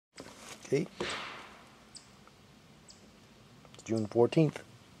Okay. It's June 14th.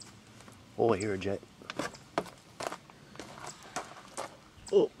 Oh, I hear a jet.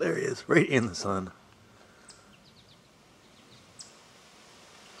 Oh, there he is, right in the sun.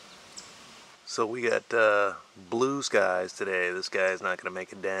 So we got blue skies today. This guy's not going to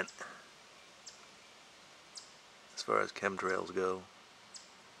make a dent as far as chemtrails go.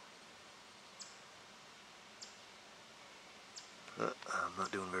 I'm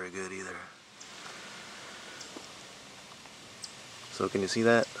not doing very good either. So can you see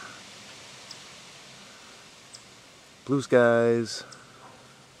that? Blue skies.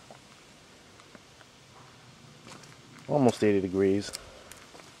 Almost 80 degrees.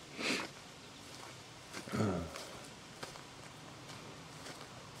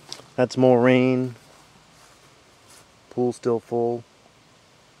 That's more rain. Pool's still full.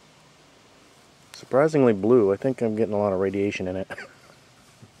 Surprisingly blue. I think I'm getting a lot of radiation in it.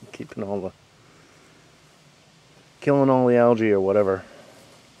 Keeping all the... killing all the algae or whatever.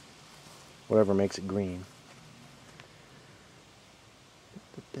 Whatever makes it green.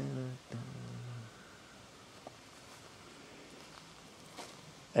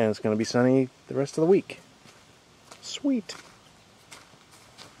 And it's going to be sunny the rest of the week. Sweet.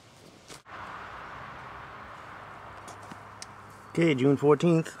 Okay, June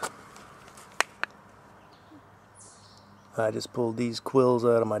 14th. I just pulled these quills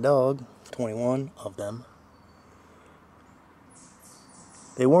out of my dog. 21 of them.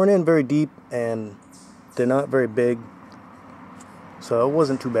 They weren't in very deep and they're not very big. So it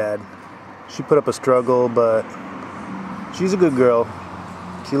wasn't too bad. She put up a struggle, but she's a good girl.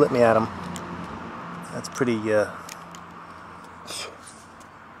 She let me at them. That's pretty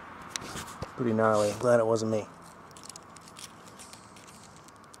gnarly. Glad it wasn't me.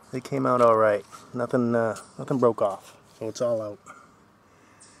 They came out all right. Nothing broke off. So it's all out.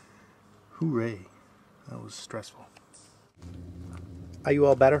 Hooray! That was stressful. Are you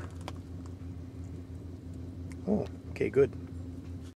all better? Oh, okay, good.